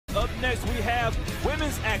next, we have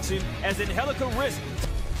women's action as Angelica wrist.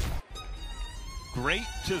 Great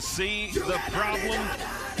to see the problem.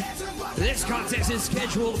 This contest is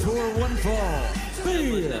scheduled for one fall.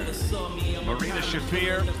 Marina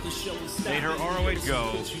Shafir made her ROH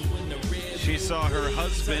go. She saw her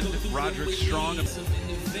husband, Roderick Strong.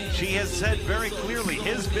 She has said very clearly,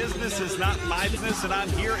 his business is not my business, and I'm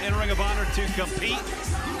here in Ring of Honor to compete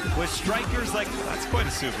with strikers like, that's quite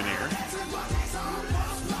a souvenir.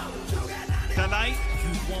 Tonight,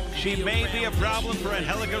 she may be a problem for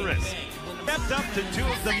Angelica wrist. Stepped up to two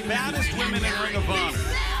of the baddest women in Ring of Honor.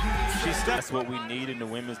 That's what we need in the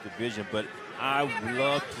women's division, but I would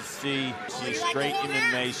love to see straight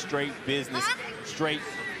MMA, straight business, straight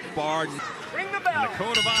bar. Ring the bell. And the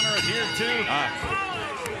code of honor adhered to.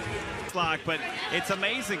 But it's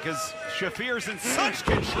amazing because Shafir's in such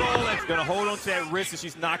control. She's going to hold on to that wrist, and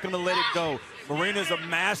she's not going to let it go. Marina's a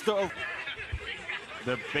master of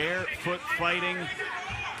the barefoot fighting.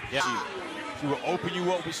 Yeah. She will open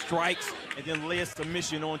you up with strikes and then lay a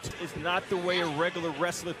submission on. It's not the way a regular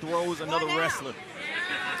wrestler throws another wrestler.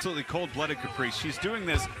 Absolutely cold-blooded caprice. She's doing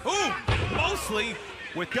this, mostly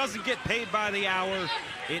with doesn't get paid by the hour.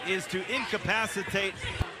 It is to incapacitate,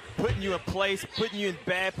 putting you in place, putting you in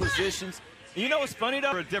bad positions. You know what's funny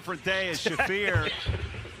though? For a different day as Shafir.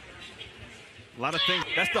 A lot of things.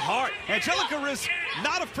 That's the heart. Angelica is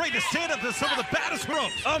not afraid to stand up to some of the baddest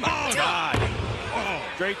ropes. Oh my God. Oh.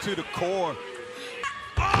 Straight to the core.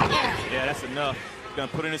 Yeah, that's enough. Gonna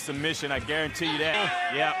put in a submission, I guarantee you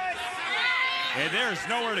that. Yeah. And there's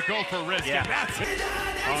nowhere to go for risk. Yeah. That's it.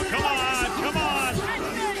 Oh, come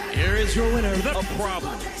on. Here is your winner. A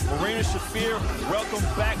problem. Marina Shafir, welcome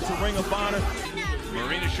back to Ring of Honor.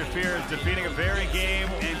 Marina Shafir is defeating a very game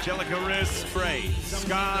Angelica wrist. Spray,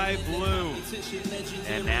 sky blue.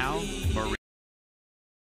 And now, Marina.